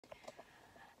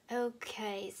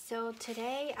Okay, so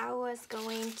today I was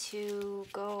going to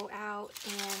go out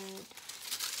and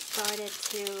started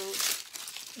to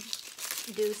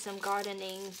do some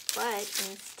gardening, but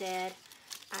instead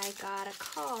I got a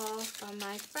call from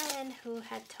my friend who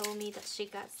had told me that she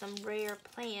got some rare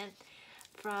plant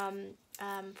from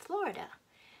Florida.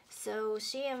 So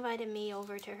she invited me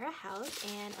over to her house,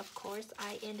 and of course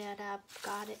I ended up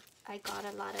I got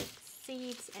a lot of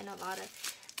seeds and a lot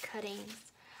of cuttings.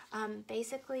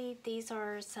 Basically, these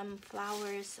are some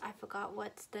flowers. I forgot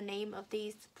what's the name of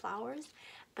these flowers,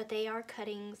 but they are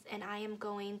cuttings, and I am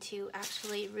going to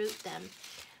actually root them.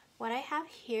 What I have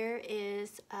here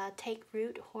is take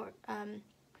root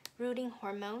rooting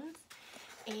hormones,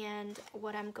 and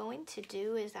what I'm going to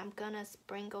do is I'm gonna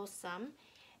sprinkle some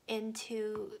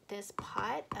into this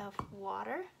pot of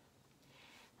water,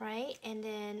 right? And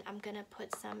then I'm gonna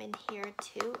put some in here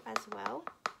too as well,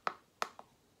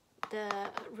 the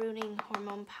rooting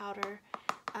hormone powder.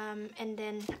 And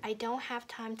then I don't have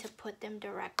time to put them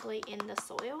directly in the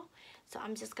soil, so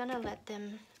I'm just gonna let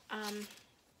them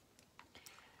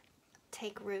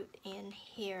take root in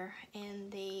here in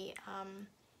the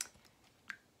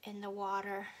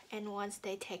water. And once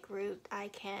they take root, I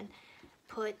can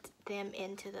put them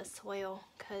into the soil,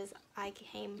 because I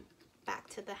came back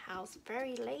to the house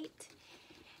very late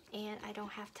and I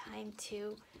don't have time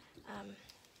to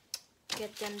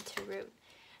get them to root.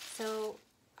 So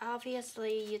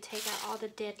obviously you take out all the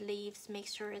dead leaves, make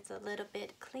sure it's a little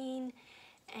bit clean,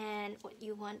 and what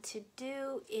you want to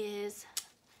do is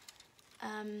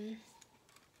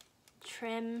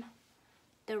trim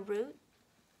the root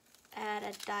at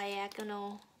a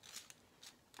diagonal,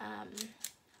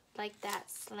 like that,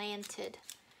 slanted,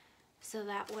 so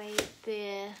that way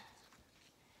the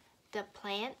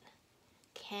plant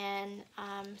can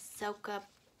soak up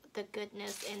the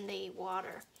goodness in the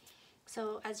water.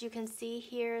 So as you can see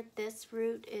here, this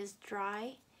root is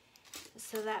dry,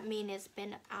 so that means it's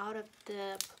been out of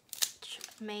the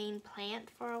main plant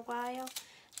for a while.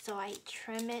 So I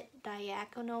trim it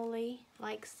diagonally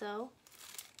like so,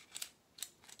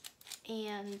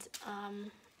 and I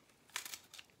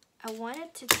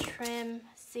wanted to trim,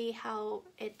 see how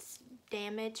it's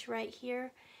damaged right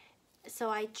here.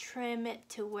 So I trim it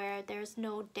to where there's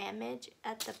no damage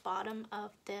at the bottom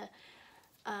of the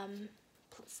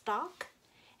stalk,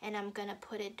 and I'm gonna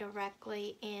put it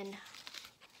directly in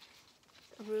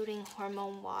rooting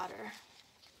hormone water.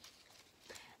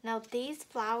 Now these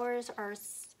flowers are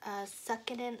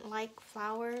succulent like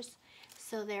flowers,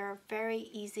 so they're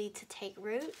very easy to take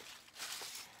root.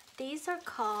 These are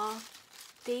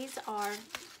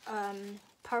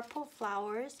purple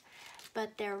flowers,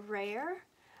 but they're rare.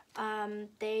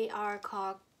 They are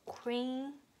called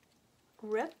Queen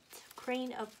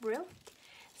of Rift.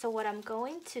 So what I'm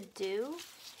going to do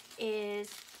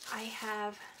is, I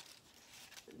have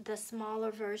the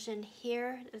smaller version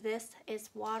here. This is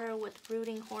water with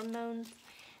rooting hormones,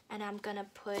 and I'm gonna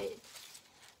put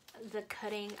the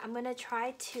cutting. I'm gonna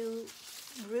try to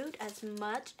root as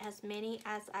many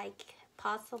as I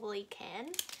possibly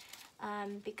can,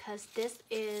 because this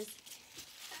is,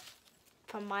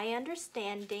 from my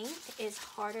understanding, is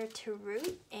harder to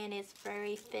root and it's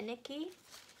very finicky.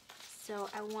 So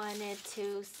I wanted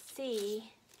to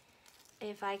see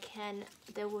if I can,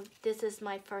 this is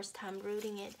my first time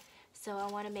rooting it, so I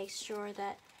want to make sure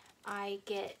that I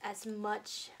get as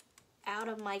much out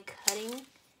of my cutting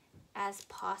as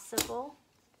possible,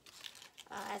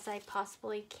 as I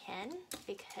possibly can,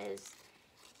 because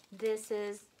this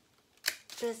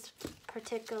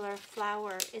particular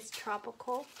flower is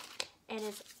tropical, and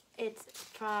it's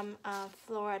from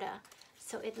Florida,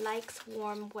 so it likes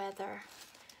warm weather.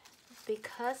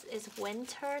 Because it's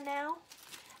winter now,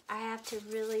 I have to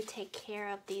really take care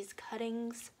of these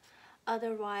cuttings,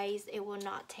 otherwise it will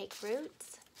not take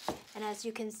roots. And as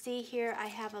you can see here, I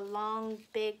have a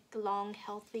big, long,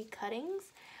 healthy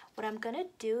cuttings. What I'm gonna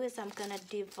do is I'm gonna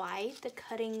divide the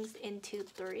cuttings into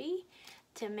 3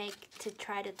 to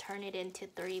try to turn it into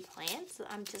 3 plants. So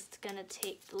I'm just gonna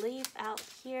take the leaf out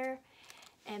here,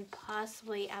 and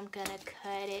possibly I'm gonna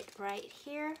cut it right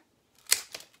here,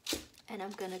 and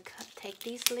I'm gonna take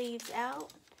these leaves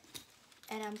out,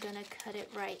 and I'm gonna cut it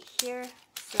right here.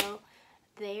 So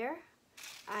there,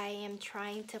 I am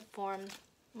trying to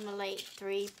formulate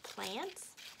 3 plants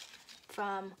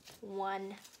from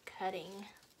 1 cutting.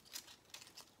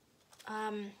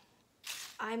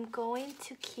 I'm going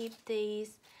to keep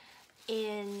these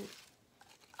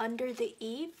under the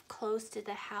eave, close to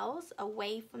the house,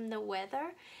 away from the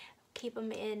weather. Keep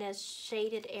them in a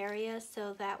shaded area,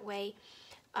 so that way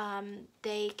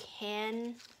they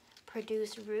can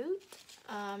produce root,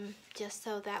 just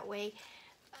so that way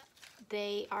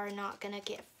they are not gonna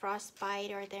get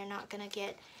frostbite, or they're not gonna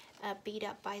get beat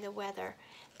up by the weather.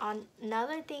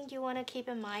 Another thing you want to keep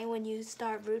in mind when you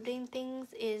start rooting things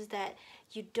is that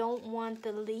you don't want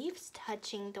the leaves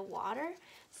touching the water.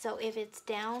 So if it's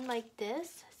down like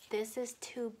this is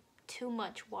too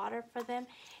much water for them.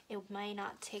 It might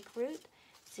not take root.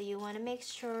 So you want to make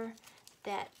sure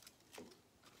that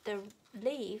the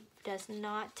leaf does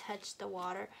not touch the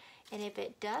water. And if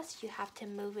it does, you have to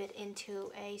move it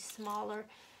into a smaller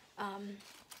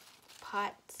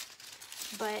pot.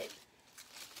 But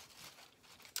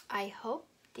I hope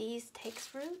these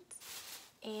takes roots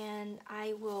and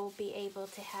I will be able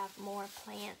to have more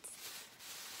plants.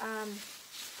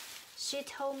 She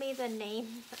told me the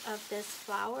name of this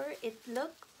flower. It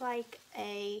looks like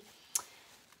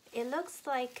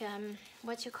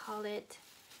what you call it,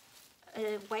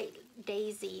 white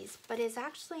daisies, but it's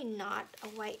actually not a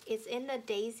white. It's in the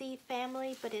daisy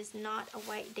family, but it's not a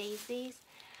white daisies.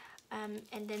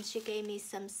 And then she gave me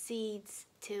some seeds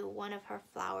to one of her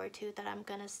flower too that I'm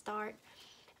gonna start.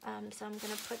 So I'm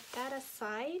gonna put that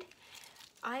aside.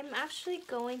 I'm actually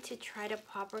going to try to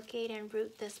propagate and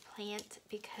root this plant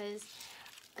because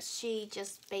she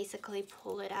just basically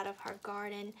pulled it out of her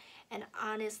garden, and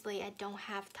honestly I don't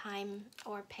have time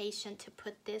or patience to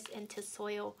put this into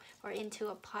soil or into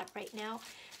a pot right now.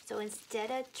 So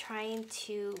instead of trying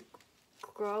to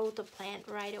grow the plant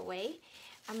right away,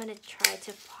 I'm gonna try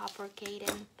to propagate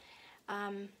him.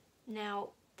 Now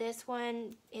this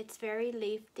one, it's very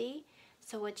leafy,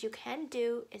 so what you can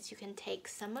do is you can take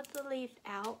some of the leaf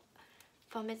out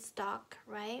from its stalk,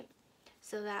 right?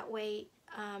 So that way,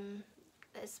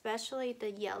 especially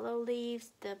the yellow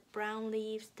leaves, the brown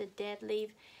leaves, the dead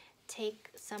leaf, take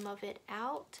some of it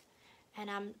out. And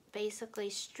I'm basically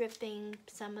stripping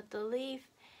some of the leaf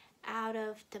out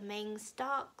of the main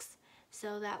stalks,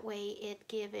 so that way it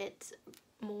give it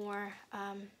more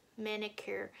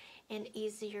manicure and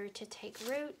easier to take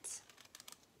roots.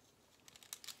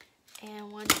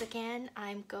 And once again,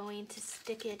 I'm going to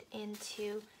stick it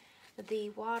into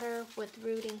the water with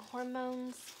rooting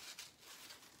hormones,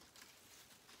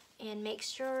 and make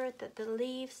sure that the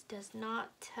leaves does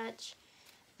not touch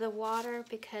the water,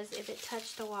 because if it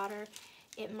touched the water,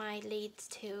 it might lead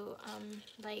to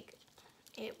like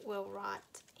it will rot,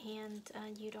 and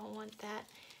you don't want that.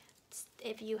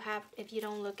 If you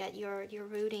don't look at your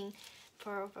rooting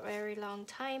for a very long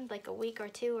time, like a week or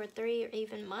 2 or 3 or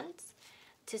even months,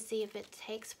 to see if it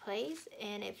takes place,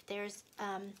 and if there's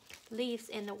leaves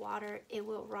in the water, it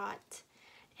will rot,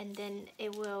 and then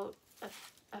it will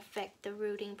affect the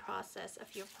rooting process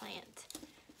of your plant.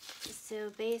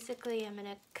 So basically I'm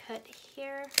gonna cut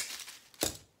here,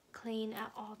 clean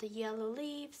out all the yellow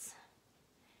leaves,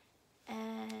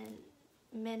 and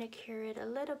manicure it a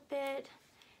little bit,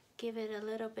 give it a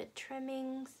little bit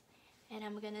trimmings, and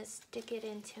I'm gonna stick it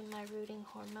into my rooting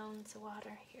hormones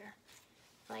water here,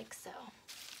 like so.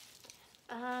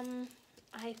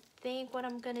 I think what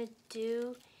I'm gonna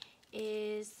do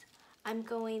is I'm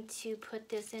going to put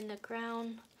this in the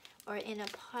ground or in a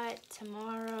pot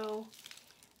tomorrow.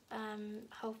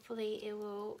 Hopefully it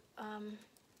will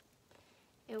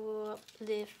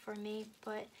live for me,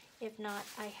 but if not,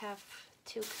 I have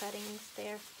 2 cuttings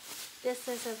there. This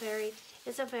is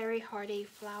it's a very hardy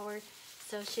flower,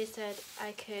 so she said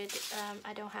I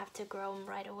don't have to grow them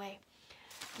right away.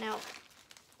 Now,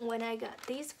 when I got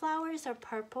these flowers are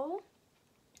purple,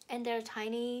 and they're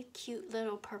tiny, cute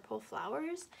little purple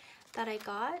flowers that I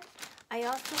got. I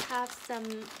also have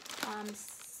some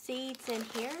seeds in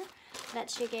here that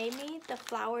she gave me. The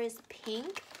flower is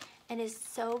pink and is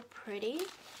so pretty,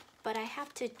 but I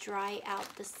have to dry out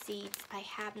the seeds. I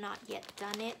have not yet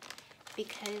done it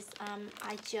because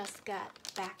I just got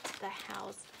back to the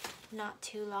house not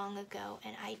too long ago,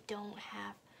 and I don't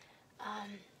have,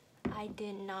 I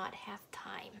did not have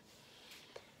time.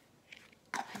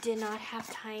 I did not have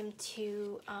time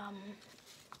to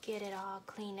get it all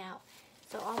cleaned out.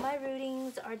 So all my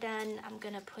rootings are done. I'm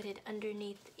gonna put it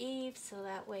underneath Eve so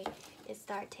that way it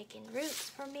start taking roots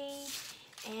for me.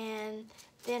 And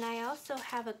then I also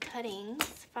have a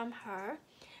cuttings from her.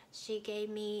 She gave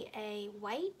me a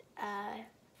white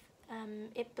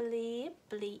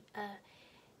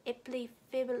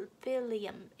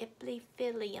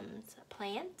Epiphyliums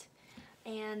plant.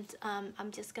 And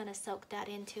I'm just gonna soak that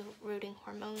into rooting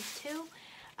hormones too.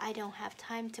 I don't have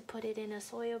time to put it in a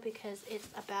soil because it's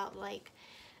about like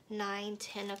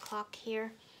 9-10 o'clock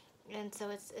here, and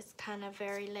so it's kind of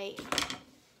very late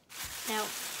now.